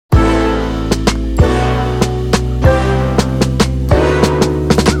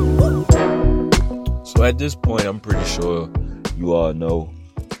Well, at this point, I'm pretty sure you all know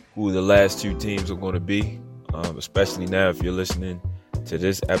who the last two teams are going to be, especially now if you're listening to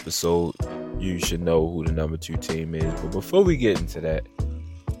this episode, you should know who the number 2 team is. But before we get into that,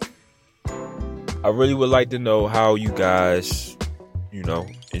 I really would like to know how you guys,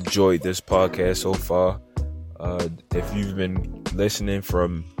 enjoyed this podcast so far. If you've been listening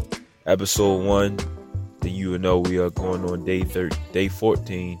from episode 1, then you will know we are going on day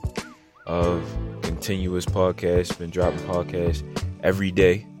 14 of continuous podcasts. Been dropping podcasts every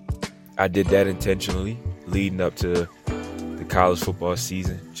day. I did that intentionally leading up to the college football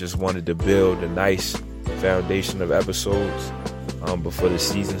season. Just wanted to build a nice foundation of episodes before the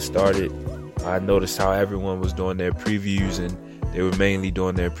season started. I noticed how everyone was doing their previews, and they were mainly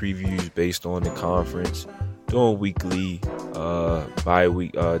doing their previews based on the conference, doing weekly,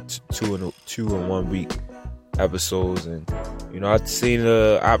 bi-week, 2 and 1 week episodes. And I've seen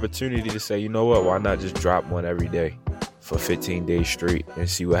the opportunity to say, why not just drop one every day for 15 days straight and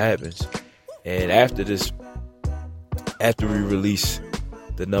see what happens. And after we release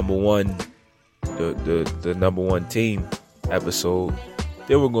the number one team episode,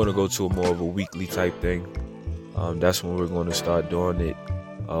 then we're going to go to more of a weekly type thing. That's when we're going to start doing it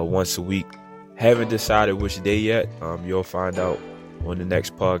once a week. Haven't decided which day yet. You'll find out on the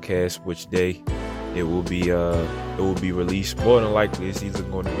next podcast which day it will be released. More than likely, it's either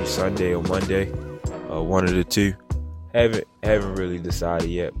going to be Sunday or Monday, one of the two. Haven't really decided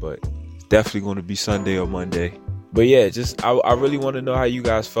yet, but it's definitely going to be Sunday or Monday. But yeah, I really want to know how you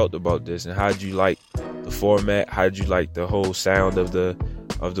guys felt about this, and how did you like the format? How did you like the whole sound of the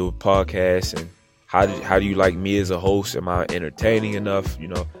podcast, and how do you like me as a host? Am I entertaining enough?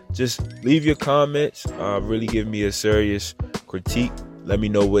 Just leave your comments. Really give me a serious critique. Let me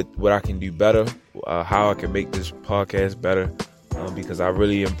know what I can do better, how I can make this podcast better, because I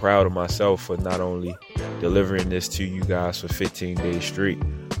really am proud of myself for not only delivering this to you guys for 15 days straight,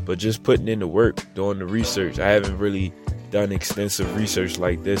 but just putting in the work, doing the research. I haven't really done extensive research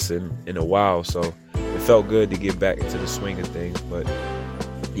like this in a while, so it felt good to get back into the swing of things. But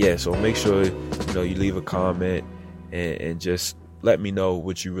yeah, so make sure you leave a comment and just let me know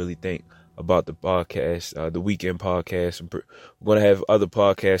what you really think about the podcast, the weekend podcast. We're going to have other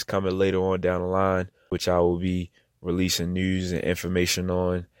podcasts coming later on down the line, which I will be releasing news and information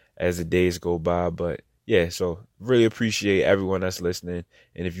on as the days go by. But yeah, so really appreciate everyone that's listening,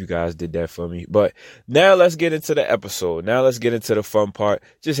 and if you guys did that for me. But now let's get into the episode. Now let's get into the fun part.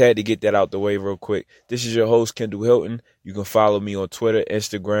 Just had to get that out the way real quick. This is your host, Kendall Hilton. You can follow me on Twitter,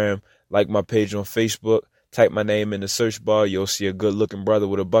 Instagram, like my page on Facebook. Type my name in the search bar. You'll see a good-looking brother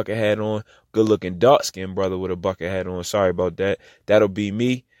with a bucket hat on. Good-looking dark-skinned brother with a bucket hat on. Sorry about that. That'll be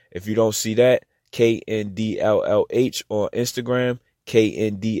me. If you don't see that, KNDLLH on Instagram,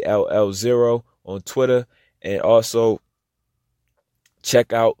 KNDLL0 on Twitter. And also,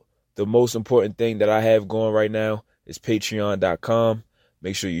 check out the most important thing that I have going right now is patreon.com.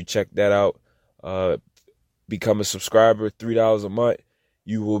 Make sure you check that out. Become a subscriber, $3 a month.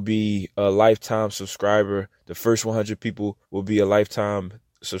 You will be a lifetime subscriber. The first 100 people will be a lifetime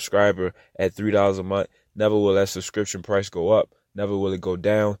subscriber at $3 a month. Never will that subscription price go up. Never will it go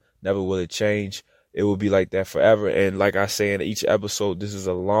down. Never will it change. It will be like that forever. And like I say in each episode, this is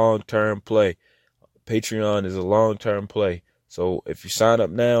a long-term play. Patreon is a long-term play. So if you sign up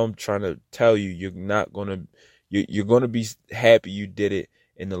now, I'm trying to tell you, you're going to be happy you did it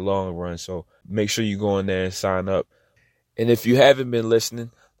in the long run. So make sure you go in there and sign up. And if you haven't been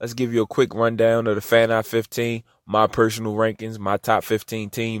listening, let's give you a quick rundown of the Fan Eye 15, my personal rankings, my top 15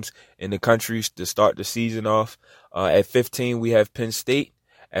 teams in the country to start the season off. At 15, we have Penn State.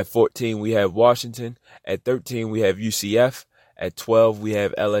 At 14, we have Washington. At 13, we have UCF. At 12, we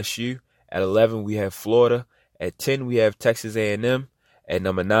have LSU. At 11, we have Florida. At 10, we have Texas A&M. At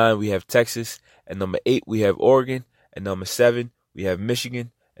number 9, we have Texas. At number 8, we have Oregon. At number 7, we have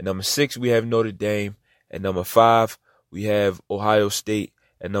Michigan. At number 6, we have Notre Dame. At number 5, we have Ohio State.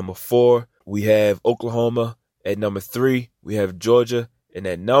 At number 4, we have Oklahoma. At number 3, we have Georgia. And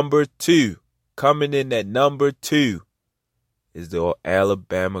at number 2, coming in at number 2, is the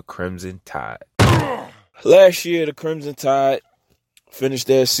Alabama Crimson Tide. Last year, the Crimson Tide finished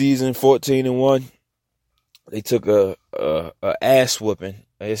their season 14-1. They took a ass whooping.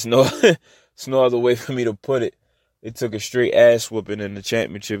 It's no other way for me to put it. They took a straight ass whooping in the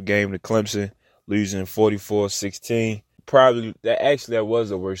championship game to Clemson, losing 44-16. Probably that was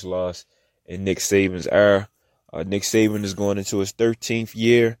the worst loss in Nick Saban's era. Nick Saban is going into his 13th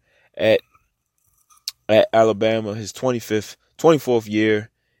year at Alabama, his 24th year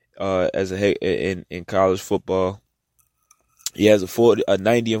as a head in college football. He has a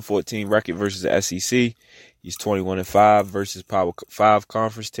 90-14 record versus the SEC. He's 21-5 versus Power 5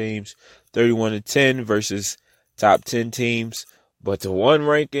 conference teams, 31-10 versus top 10 teams. But the one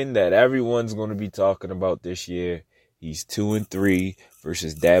ranking that everyone's going to be talking about this year, he's 2-3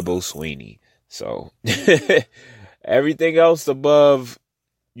 versus Dabo Swinney. So everything else above,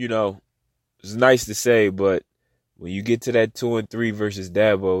 it's nice to say, but when you get to that 2-3 versus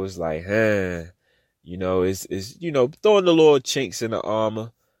Dabo, it's like, it's throwing the little chinks in the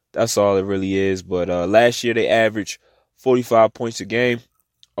armor. That's all it really is. But last year they averaged 45 points a game,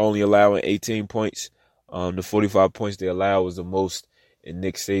 only allowing 18 points. The 45 points they allowed was the most in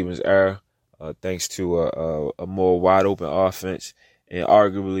Nick Saban's era, thanks to a more wide open offense and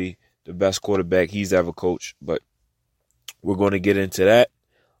arguably the best quarterback he's ever coached. But we're going to get into that.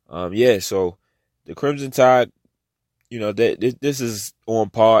 So the Crimson Tide, this is on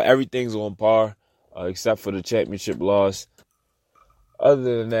par. Everything's on par except for the championship loss.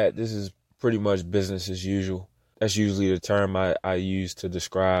 Other than that, this is pretty much business as usual. That's usually the term I use to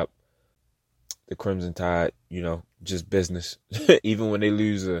describe the Crimson Tide, just business. Even when they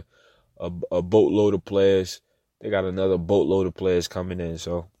lose a boatload of players, they got another boatload of players coming in.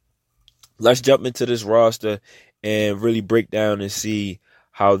 So let's jump into this roster and really break down and see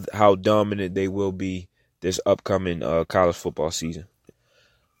how dominant they will be this upcoming college football season.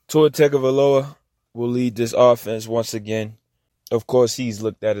 Tua Tagovailoa will lead this offense once again. Of course, he's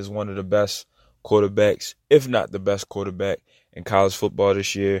looked at as one of the best quarterbacks, if not the best quarterback in college football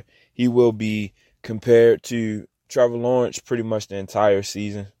this year. He will be compared to Trevor Lawrence pretty much the entire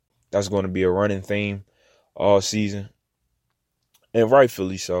season. That's going to be a running theme all season, and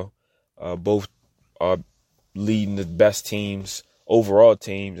rightfully so. Both are leading the best teams, overall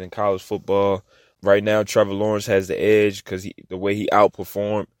teams in college football. Right now, Trevor Lawrence has the edge because the way he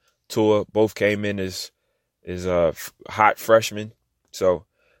outperformed Tua. Both came in as hot freshmen. So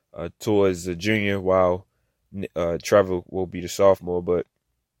Tua is a junior while Trevor will be the sophomore. But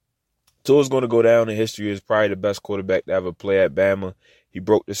Tua's going to go down in history as probably the best quarterback to ever play at Bama. He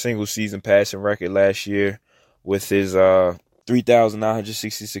broke the single-season passing record last year with his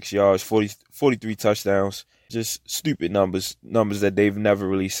 3,966 yards, 43 touchdowns. Just stupid numbers that they've never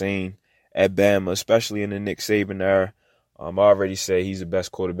really seen at Bama, especially in the Nick Saban era. I already say he's the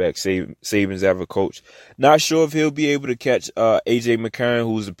best quarterback Saban's ever coached. Not sure if he'll be able to catch A.J. McCarron,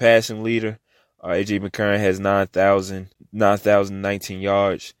 who's the passing leader. A.J. McCarron has 9,019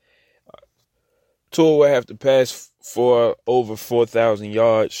 yards. Tua will have to pass for over 4,000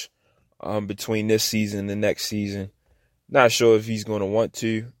 yards between this season and the next season. Not sure if he's going to want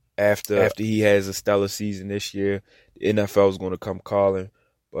to after he has a stellar season this year. The NFL is going to come calling.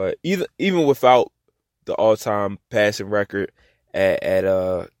 But even without the all-time passing record at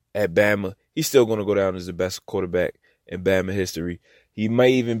Bama, he's still going to go down as the best quarterback in Bama history. He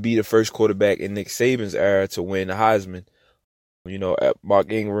might even be the first quarterback in Nick Saban's era to win the Heisman.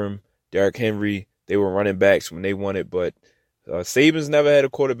 Mark Ingram, Derrick Henry, they were running backs when they won it, but Saban's never had a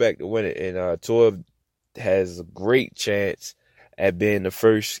quarterback to win it, and Tua has a great chance at being the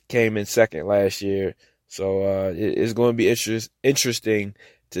first. Came in second last year, so it's going to be interesting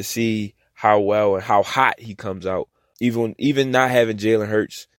to see how well and how hot he comes out. Even not having Jalen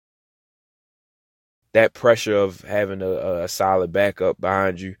Hurts, that pressure of having a solid backup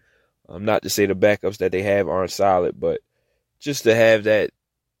behind you. Not to say the backups that they have aren't solid, but just to have that,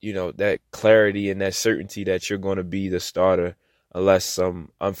 that clarity and that certainty that you're going to be the starter unless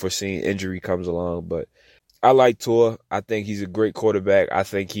some unforeseen injury comes along. But I like Tua. I think he's a great quarterback. I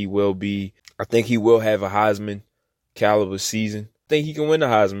think he will have a Heisman caliber season. I think he can win the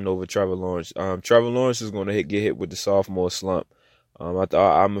Heisman over Trevor Lawrence. Trevor Lawrence is going to get hit with the sophomore slump.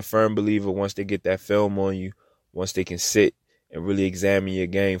 I'm a firm believer once they get that film on you, once they can sit and really examine your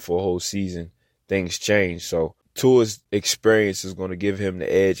game for a whole season, things change. So Tua's experience is going to give him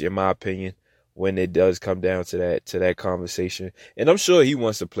the edge, in my opinion, when it does come down to that conversation. And I'm sure he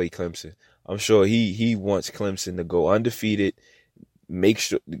wants to play Clemson. I'm sure he wants Clemson to go undefeated, make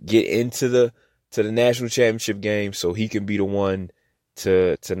sure get into the national championship game so he can be the one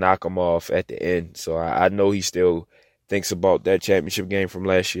to knock them off at the end. So I know he still thinks about that championship game from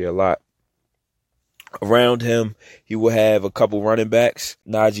last year a lot. Around him, he will have a couple running backs,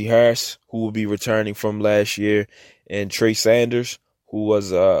 Najee Harris, who will be returning from last year, and Trey Sanders,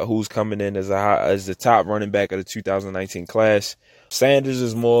 who's coming in as the top running back of the 2019 class. Sanders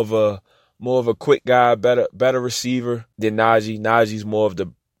is more of a quick guy, better receiver than Najee. Najee's more of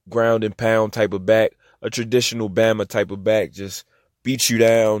the ground and pound type of back, a traditional Bama type of back, just beat you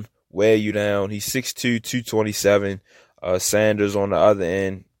down, wear you down. He's 6'2", 227. Sanders on the other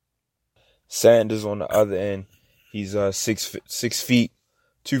end, He's 6 feet,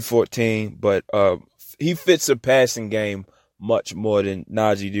 214, but he fits a passing game much more than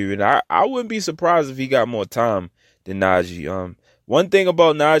Najee do, and I wouldn't be surprised if he got more time than Najee. One thing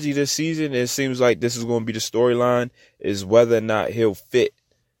about Najee this season, it seems like this is going to be the storyline, is whether or not he'll fit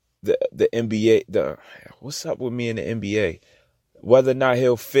the NBA. What's up with me in the NBA? Whether or not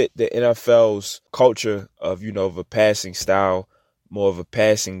he'll fit the NFL's culture of, of a passing style, more of a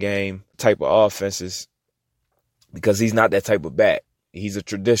passing game type of offenses, because he's not that type of back. He's a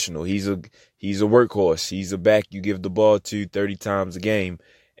traditional. He's a workhorse. He's a back you give the ball to 30 times a game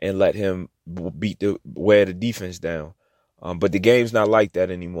and let him wear the defense down. But the game's not like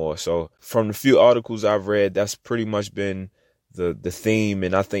that anymore. So from the few articles I've read, that's pretty much been the theme,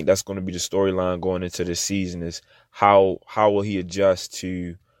 and I think that's going to be the storyline going into this season, is how will he adjust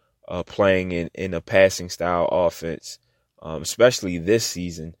to playing in a passing style offense, especially this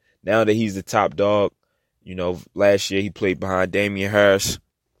season. Now that he's the top dog, last year he played behind Damian Harris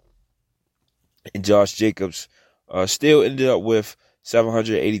and Josh Jacobs. Still ended up with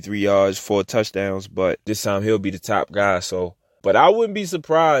 783 yards, 4 touchdowns, but this time he'll be the top guy. So, but I wouldn't be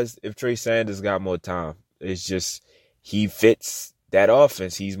surprised if Trey Sanders got more time. It's just he fits that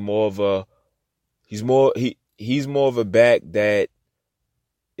offense. He's more of a back that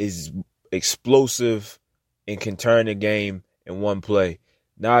is explosive and can turn the game in one play.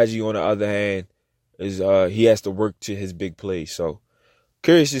 Najee, on the other hand, is he has to work to his big plays. So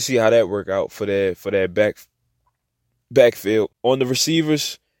curious to see how that work out for that backfield. On the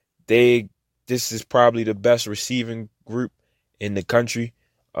receivers, this is probably the best receiving group in the country.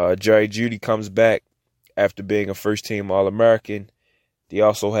 Jerry Jeudy comes back after being a first-team All-American. They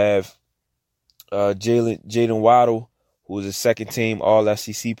also have Jaden Waddle, who is a second-team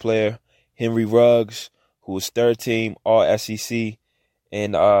All-SEC player. Henry Ruggs, who was third-team All-SEC.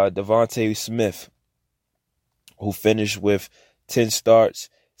 And Devontae Smith, who finished with 10 starts,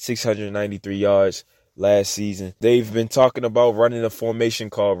 693 yards last season. They've been talking about running a formation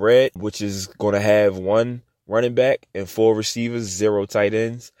called Red, which is going to have 1 running back and 4 receivers, 0 tight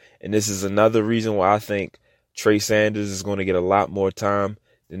ends. And this is another reason why I think Trey Sanders is going to get a lot more time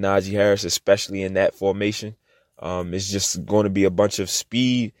than Najee Harris, especially in that formation. It's just going to be a bunch of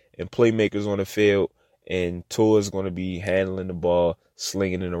speed and playmakers on the field, and Tua is going to be handling the ball,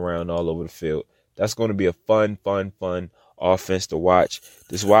 slinging it around all over the field. That's going to be a fun offense to watch.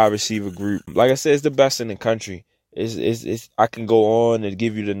 This wide receiver group, like I said, is the best in the country. I can go on and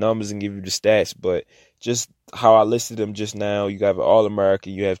give you the numbers and give you the stats, but just how I listed them just now, you have an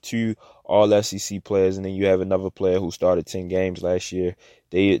All-American, you have 2 All-SEC players, and then you have another player who started 10 games last year.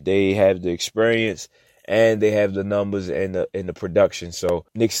 They have the experience and they have the numbers and the production. So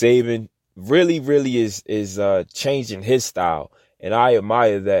Nick Saban really is changing his style, and I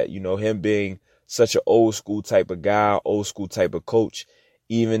admire that. Him being such an old school type of guy, old school type of coach.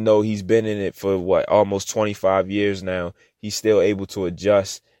 Even though he's been in it for almost 25 years now, he's still able to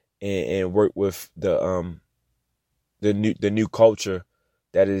adjust and work with the new culture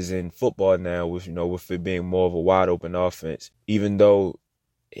that is in football now, with it being more of a wide open offense. Even though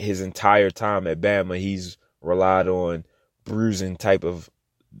his entire time at Bama, he's relied on bruising type of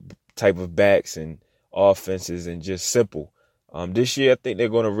backs and offenses and just simple. This year, I think they're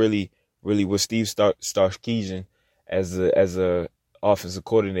going to really with Steve Sarkisian as a offensive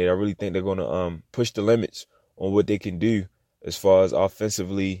coordinator, I really think they're going to push the limits on what they can do as far as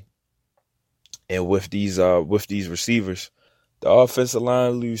offensively and with these receivers. The offensive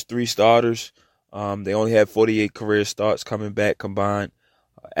line lose 3 starters. They only had 48 career starts coming back combined.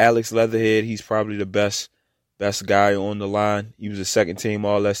 Alex Leatherhead, he's probably the best guy on the line. He was a second-team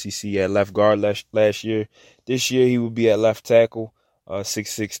All-SEC at left guard last year. This year he would be at left tackle.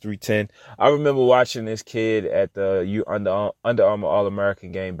 6'6", 310. I remember watching this kid at the Under Armour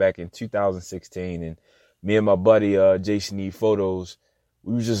All-American game back in 2016, and me and my buddy Jason need photos.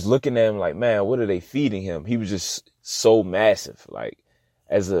 We were just looking at him like, man, what are they feeding him? He was just so massive. Like,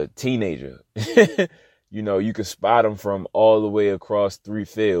 as a teenager, you could spot him from all the way across 3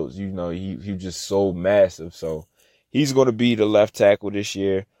 fields. He was just so massive. So he's going to be the left tackle this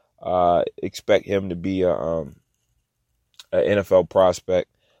year. Expect him to be an NFL prospect.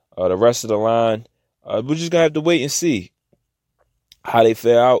 The rest of the line, we're just gonna have to wait and see how they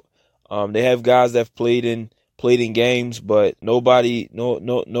fare out. They have guys that have played in games, but no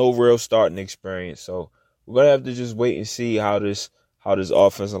real starting experience. So we're gonna have to just wait and see how this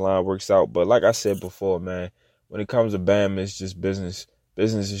offensive line works out. But like I said before, man, when it comes to Bama, it's just business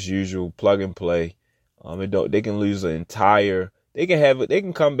as usual, plug and play. They can lose an entire. They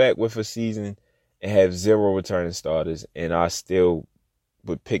can come back with a season and have 0 returning starters, and I still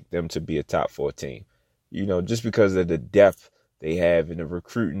would pick them to be a top 4 team. just because of the depth they have and the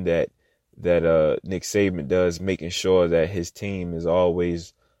recruiting that Nick Saban does, making sure that his team is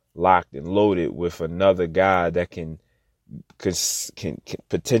always locked and loaded with another guy that can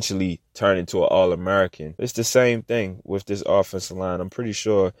potentially turn into an All-American. It's the same thing with this offensive line. I'm pretty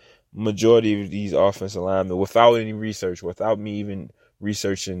sure majority of these offensive linemen, without any research, without me even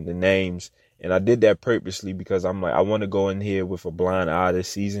researching the names, and I did that purposely because I'm like, I want to go in here with a blind eye this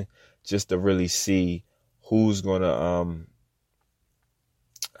season just to really see who's going to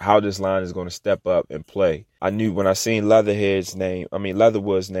how this line is going to step up and play. I knew when I seen Leatherwood's name,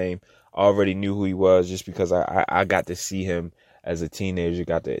 I already knew who he was just because I got to see him as a teenager,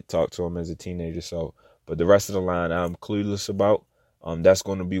 got to talk to him as a teenager. So, but the rest of the line I'm clueless about. That's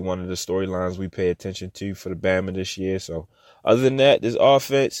going to be one of the storylines we pay attention to for the Bama this year. So, other than that, this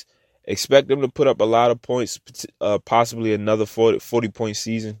offense, expect them to put up a lot of points, possibly another 40-point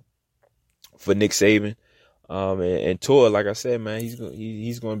season for Nick Saban. And Tua, like I said, man,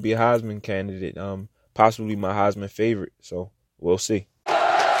 he's going to be a Heisman candidate, possibly my Heisman favorite. So we'll see.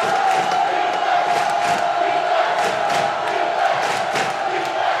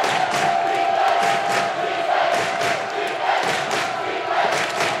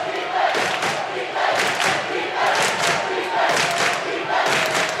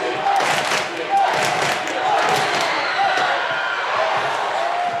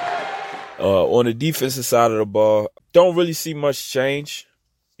 On the defensive side of the ball, don't really see much change.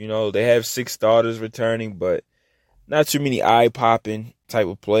 They have 6 starters returning, but not too many eye-popping type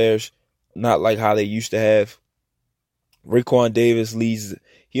of players, not like how they used to have. Raekwon Davis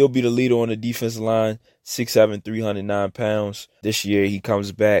he'll be the leader on the defensive line, 6'7", 309 pounds. This year he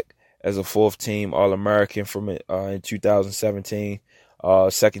comes back as a 4th-team All-American in 2017,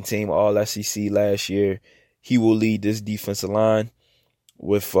 2nd-team All-SEC last year. He will lead this defensive line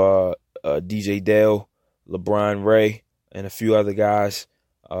with DJ Dale, LeBron Ray, and a few other guys,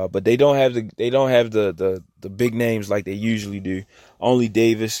 but they don't have the big names like they usually do. Only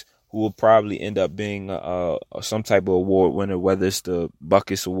Davis, who will probably end up being some type of award winner, whether it's the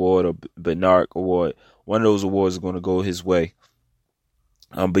Buckus Award or Bednarik Award. One of those awards is going to go his way.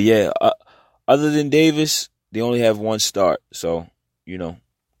 But yeah, other than Davis, they only have 1 start, so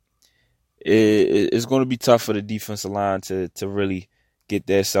it's going to be tough for the defensive line to really get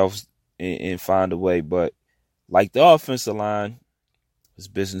themselves and find a way. But like the offensive line, it's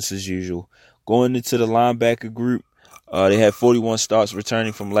business as usual. Going into the linebacker group, they had 41 starts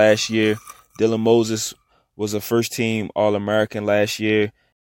returning from last year. Dylan Moses was a 1st-team All-American last year.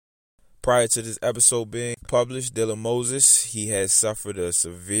 Prior to this episode being published, Dylan Moses, he has suffered a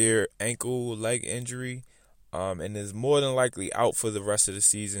severe leg injury, and is more than likely out for the rest of the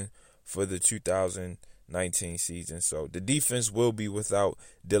season for the 2019 season. So the defense will be without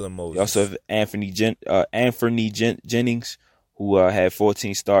Dylan Moses. You also have Anthony Jennings, who had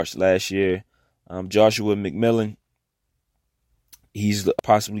 14 starts last year. Joshua McMillan, he's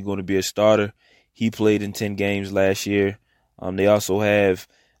possibly going to be a starter. He played in 10 games last year. They also have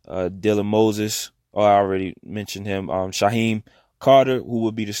Dylan Moses. I already mentioned him. Shaheem Carter, who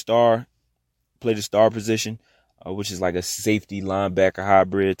will be the star, play the star position, which is like a safety linebacker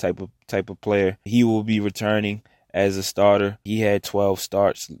hybrid type of player. He will be returning as a starter. He had 12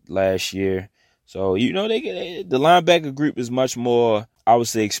 starts last year. So, the linebacker group is much more, I would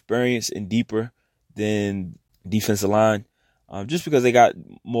say, experienced and deeper than defensive line, just because they got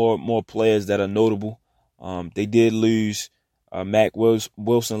more players that are notable. They did lose Mack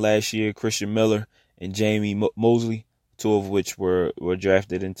Wilson last year, Christian Miller, and Jamie Mosley, 2 of which were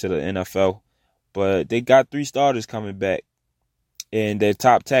drafted into the NFL. But they got 3 starters coming back, and their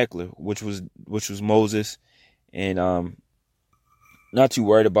top tackler, which was Moses, and not too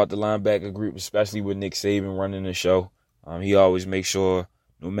worried about the linebacker group, especially with Nick Saban running the show. He always makes sure,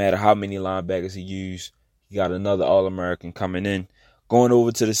 no matter how many linebackers he uses, he got another All-American coming in. Going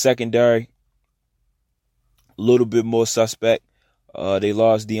over to the secondary, a little bit more suspect. They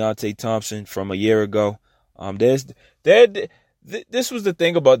lost Deontay Thompson from a year ago. This was the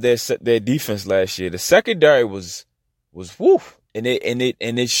thing about their defense last year. The secondary was woof, and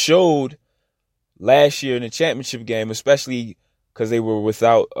it showed last year in the championship game, especially because they were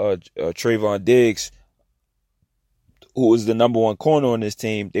without Trayvon Diggs, who was the number 1 corner on this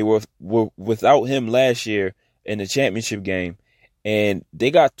team. They were without him last year in the championship game, and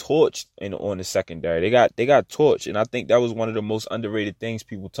they got torched on the secondary. They got torched, and I think that was one of the most underrated things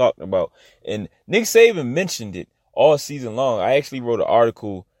people talked about. And Nick Saban mentioned it all season long. I actually wrote an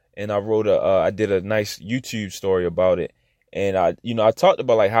article, and I did a nice YouTube story about it. And I talked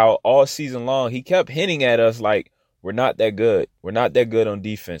about like how all season long he kept hinting at us like, we're not that good. We're not that good on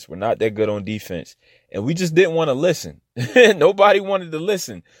defense. We're not that good on defense. And we just didn't want to listen. Nobody wanted to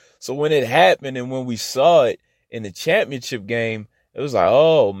listen. So when it happened and when we saw it in the championship game, it was like,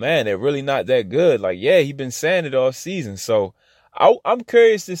 oh, man, they're really not that good. Like, yeah, he's been saying it all season. So I'm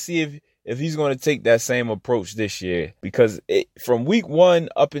curious to see if he's going to take that same approach this year. Because from week 1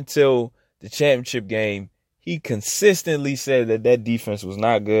 up until the championship game, he consistently said that defense was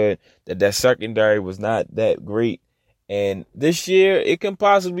not good, that secondary was not that great. And this year, it can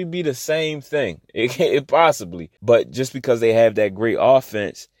possibly be the same thing. It possibly. But just because they have that great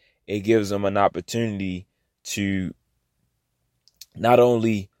offense, it gives them an opportunity to not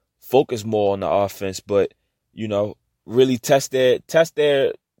only focus more on the offense, but, really test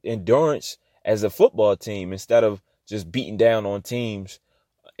their endurance as a football team instead of just beating down on teams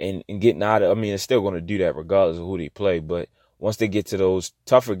and getting out of. I mean, it's still going to do that regardless of who they play. But once they get to those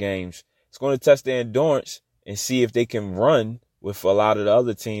tougher games, it's going to test their endurance and see if they can run with a lot of the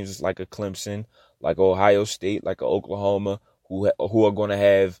other teams like a Clemson, like Ohio State, like a Oklahoma, who are going to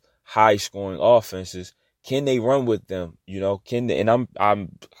have high scoring offenses. Can they run with them? Can they? And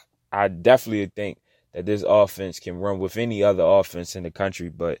I definitely think that this offense can run with any other offense in the country.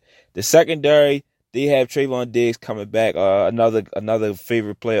 But the secondary, they have Trayvon Diggs coming back, another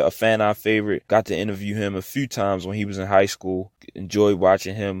favorite player, a fan I favorite. Got to interview him a few times when he was in high school. Enjoyed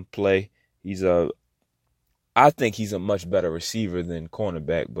watching him play. I think he's a much better receiver than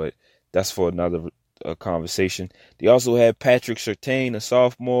cornerback, but that's for another conversation. They also have Patrick Surtain, a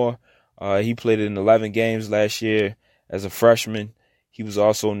sophomore. He played in 11 games last year as a freshman. He was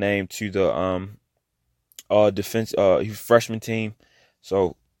also named to the freshman team.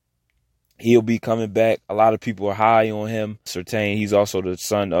 So he'll be coming back. A lot of people are high on him. Surtain, he's also the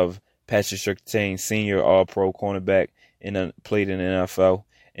son of Patrick Surtain, senior all-pro cornerback, played in the NFL.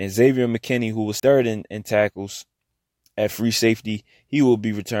 And Xavier McKinney, who was third in tackles at free safety, he will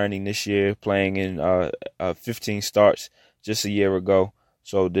be returning this year, playing in 15 starts just a year ago.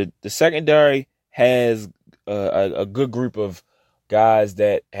 So the secondary has a good group of guys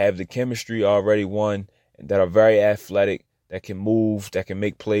that have the chemistry already won, that are very athletic, that can move, that can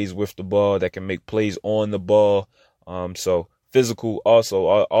make plays with the ball, that can make plays on the ball. So physical also,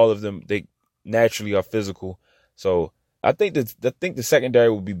 all of them, they naturally are physical. So I think the secondary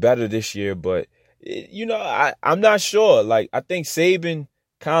will be better this year, but I'm not sure. Like, I think Saban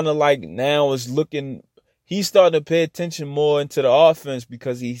kind of like now is looking. He's starting to pay attention more into the offense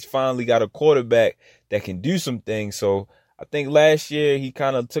because he's finally got a quarterback that can do some things. So I think last year he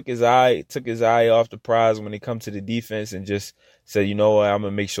kind of took his eye off the prize when it comes to the defense and just said, you know what, I'm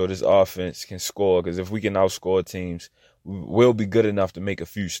gonna make sure this offense can score, because if we can outscore teams, we'll be good enough to make a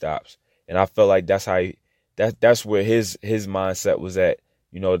few stops. And I felt like that's where his mindset was at,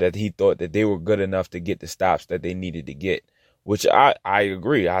 that he thought that they were good enough to get the stops that they needed to get, which I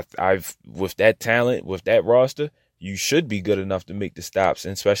agree. I've with that talent, with that roster, you should be good enough to make the stops,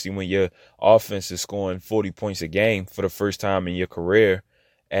 and especially when your offense is scoring 40 points a game for the first time in your career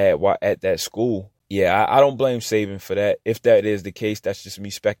at that school. Yeah, I don't blame Saban for that. If that is the case, that's just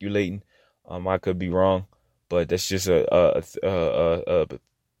me speculating. I could be wrong, but that's just a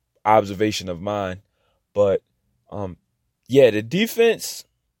observation of mine. But the defense,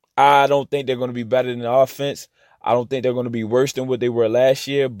 I don't think they're going to be better than the offense. I don't think they're going to be worse than what they were last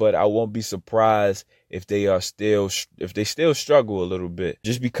year, but I won't be surprised if they still struggle a little bit,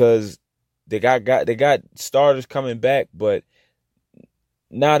 just because they got starters coming back, but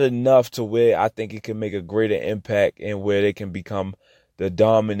not enough to where I think it can make a greater impact and where they can become the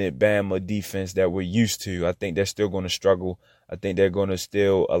dominant Bama defense that we're used to. I think they're still going to struggle. I think they're going to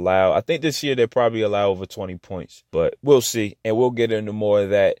still allow. I think this year they'll probably allow over 20 points, but we'll see, and we'll get into more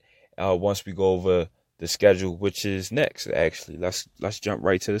of that once we go over the schedule, which is next. Actually, let's jump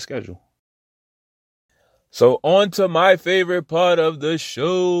right to the schedule. So on to my favorite part of the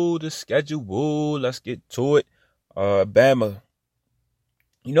show, the schedule. Let's get to it. Bama.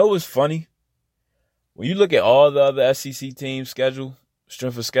 You know what's funny? When you look at all the other SEC teams' schedule,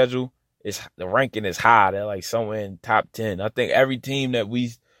 strength of schedule, the ranking is high. They're like somewhere in top 10. I think every team that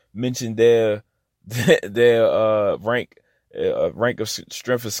we mentioned their rank of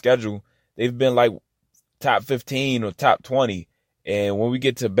strength of schedule, they've been like top 15 or top 20. And when we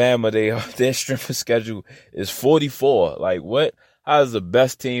get to Bama, their strength of schedule is 44. Like, what? How is the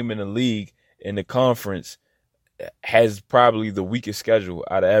best team in the league, in the conference, has probably the weakest schedule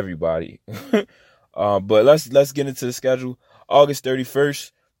out of everybody? But let's get into the schedule. August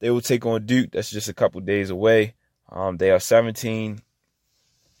 31st, they will take on Duke. That's just a couple days away. They are 17.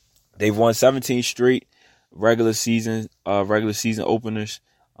 They've won 17 straight regular season openers.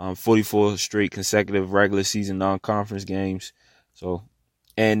 44 straight consecutive regular season non-conference games. So,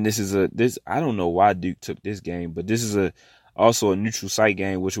 and this I don't know why Duke took this game, but this is also a neutral site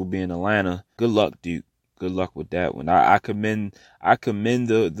game, which will be in Atlanta. Good luck, Duke. Good luck with that one. I commend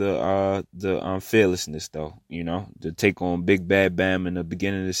the fearlessness though. To take on Big Bad Bam in the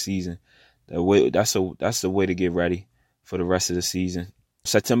beginning of the season. That's the way to get ready for the rest of the season.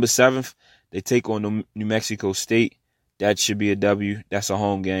 September 7th, they take on New Mexico State. That should be a W. That's a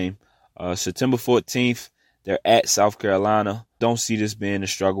home game. September 14th, they're at South Carolina. Don't see this being a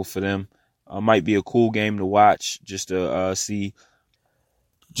struggle for them. Might be a cool game to watch just to see,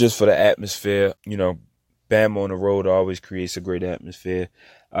 just for the atmosphere. Bama on the road always creates a great atmosphere.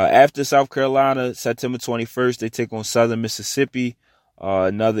 After South Carolina, September 21st, they take on Southern Mississippi.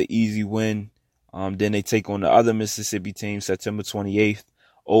 Another easy win. Then they take on the other Mississippi team, September 28th.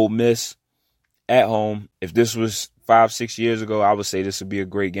 Ole Miss at home. If this was 5-6 years ago, I would say this would be a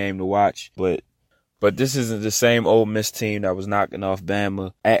great game to watch. But this isn't the same Ole Miss team that was knocking off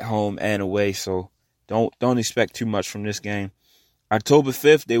Bama at home and away. So don't expect too much from this game. October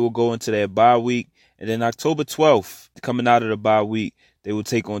 5th, they will go into their bye week. And then October 12th, coming out of the bye week, they will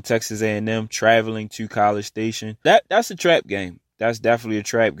take on Texas A&M, traveling to College Station. That's a trap game. That's definitely a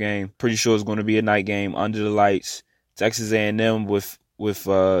trap game. Pretty sure it's going to be a night game under the lights. Texas A&M with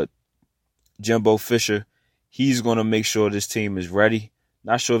Jimbo Fisher, he's going to make sure this team is ready.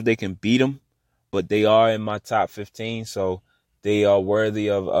 Not sure if they can beat them, but they are in my top 15, so they are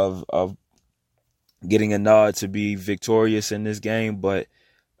worthy of getting a nod to be victorious in this game. But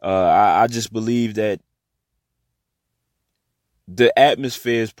I just believe that the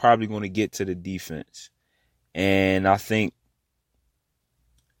atmosphere is probably going to get to the defense. And I think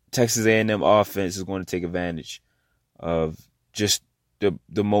Texas A&M offense is going to take advantage of just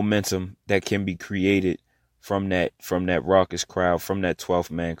the momentum that can be created from that raucous crowd, from that 12th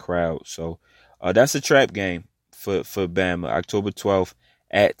man crowd. So that's a trap game for Bama. October 12th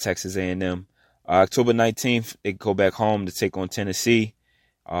at Texas A&M. October 19th, they go back home to take on Tennessee,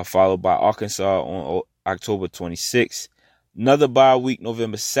 followed by Arkansas on October 26th. Another bye week,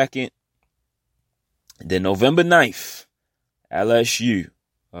 November 2nd. Then November 9th, LSU.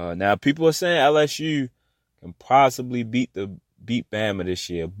 Now, people are saying LSU can possibly beat Bama this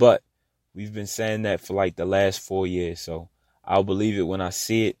year, but we've been saying that for like the last 4 years, so I'll believe it when I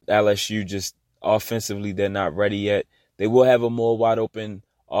see it. LSU just offensively, they're not ready yet. They will have a more wide open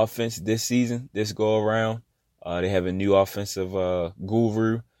offense this season, this go around. They have a new offensive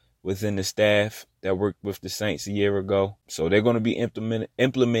guru within the staff that worked with the Saints a year ago, so they're going to be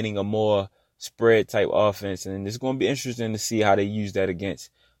implementing a more spread type offense, and it's going to be interesting to see how they use that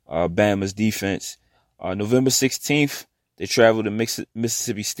against Bama's defense. November 16th, they travel to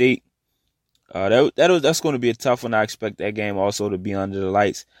Mississippi State. That's going to be a tough one. I expect that game also to be under the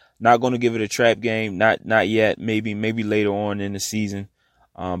lights. Not going to give it a trap game. Not yet. Maybe later on in the season.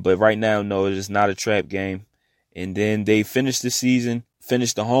 But right now, no, it is not a trap game. And then they finish the season,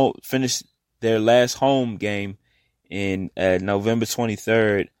 finish their last home game in November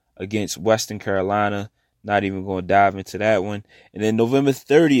 23rd against Western Carolina. Not even going to dive into that one. And then November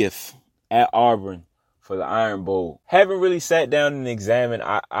 30th at Auburn for the Iron Bowl. Haven't really sat down and examined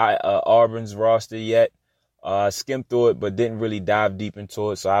Auburn's roster yet. Skimmed through it, but didn't really dive deep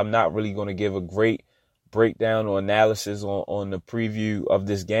into it. So I'm not really going to give a great breakdown or analysis on the preview of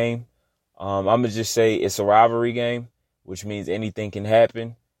this game. I'm going to just say it's a rivalry game, which means anything can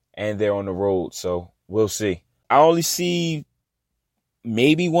happen, and they're on the road. So we'll see. I only see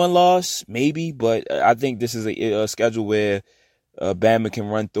maybe one loss, but I think this is a schedule where Bama can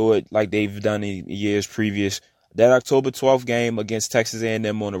run through it like they've done in years previous. That October 12th game against Texas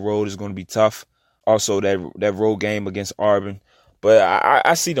A&M on the road is going to be tough. Also, that road game against Auburn. But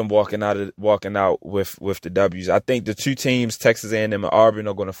I see them walking out with the W's. I think the two teams, Texas A&M and Auburn,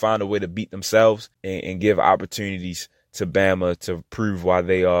 are going to find a way to beat themselves and give opportunities to Bama to prove why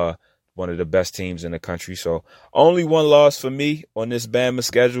they are one of the best teams in the country. So only one loss for me on this Bama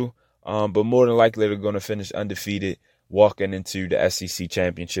schedule, but more than likely they're going to finish undefeated, walking into the SEC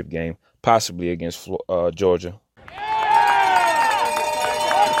championship game, possibly against Georgia.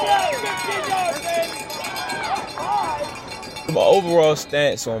 My overall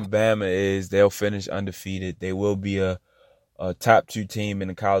stance on Bama is they'll finish undefeated. They will be a top 2 team in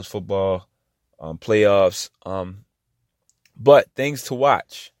the college football playoffs. But things to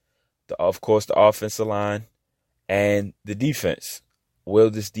watch. Of course, the offensive line and the defense. Will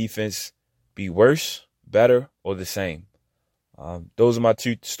this defense be worse, better, or the same? Those are my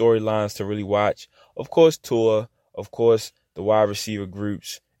 2 storylines to really watch. Of course, Tua. Of course, the wide receiver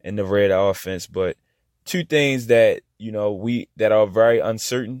groups and the Raider offense. But two things that, that are very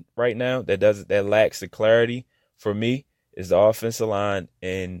uncertain right now, that lacks the clarity for me, is the offensive line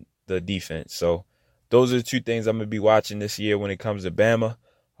and the defense. So those are the two things I'm going to be watching this year when it comes to Bama.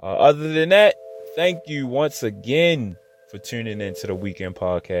 Other than that, thank you once again for tuning into the Weekend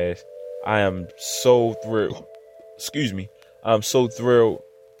Podcast. I am so thrilled. I'm so thrilled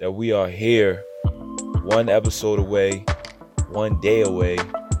that we are here, one episode away, one day away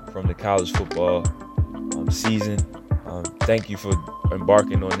from the college football season. Thank you for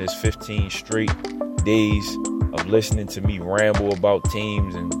embarking on this 15 straight days of listening to me ramble about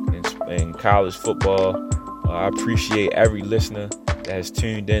teams and college football. I appreciate every listener that has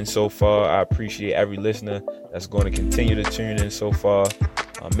tuned in so far. I appreciate every listener that's going to continue to tune in so far.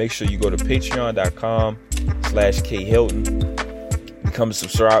 Make sure you go to patreon.com/khilton. Become a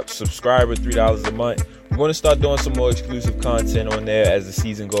subscriber, $3 a month. We're going to start doing some more exclusive content on there as the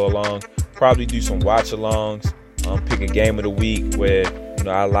season go along. Probably do some watch-alongs. Pick a game of the week where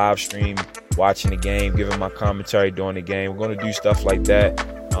I live stream watching the game, giving my commentary during the game. We're going to do stuff like that.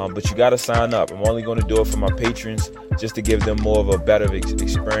 But you got to sign up. I'm only going to do it for my patrons just to give them more of a better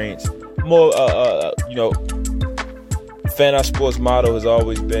experience. More, Fan Out Sports motto has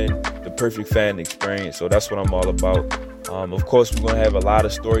always been the perfect fan experience. So that's what I'm all about. Of course, we're going to have a lot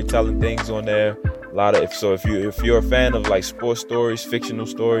of storytelling things on there. If you're a fan of like sports stories, fictional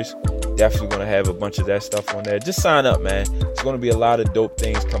stories, definitely going to have a bunch of that stuff on there. Just sign up, man. It's going to be a lot of dope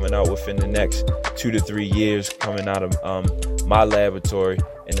things coming out within the next 2 to 3 years coming out of my laboratory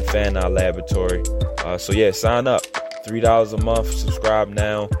and the Fan Out Laboratory. Sign up. $3 a month. Subscribe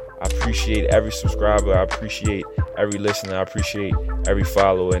now. I appreciate every subscriber. I appreciate every listener. I appreciate every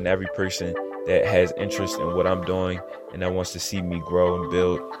follower and every person that has interest in what I'm doing and that wants to see me grow and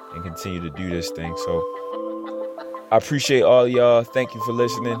build and continue to do this thing. So I appreciate all of y'all. Thank you for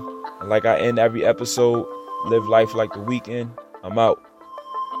listening. And like I end every episode, live life like the weekend. I'm out.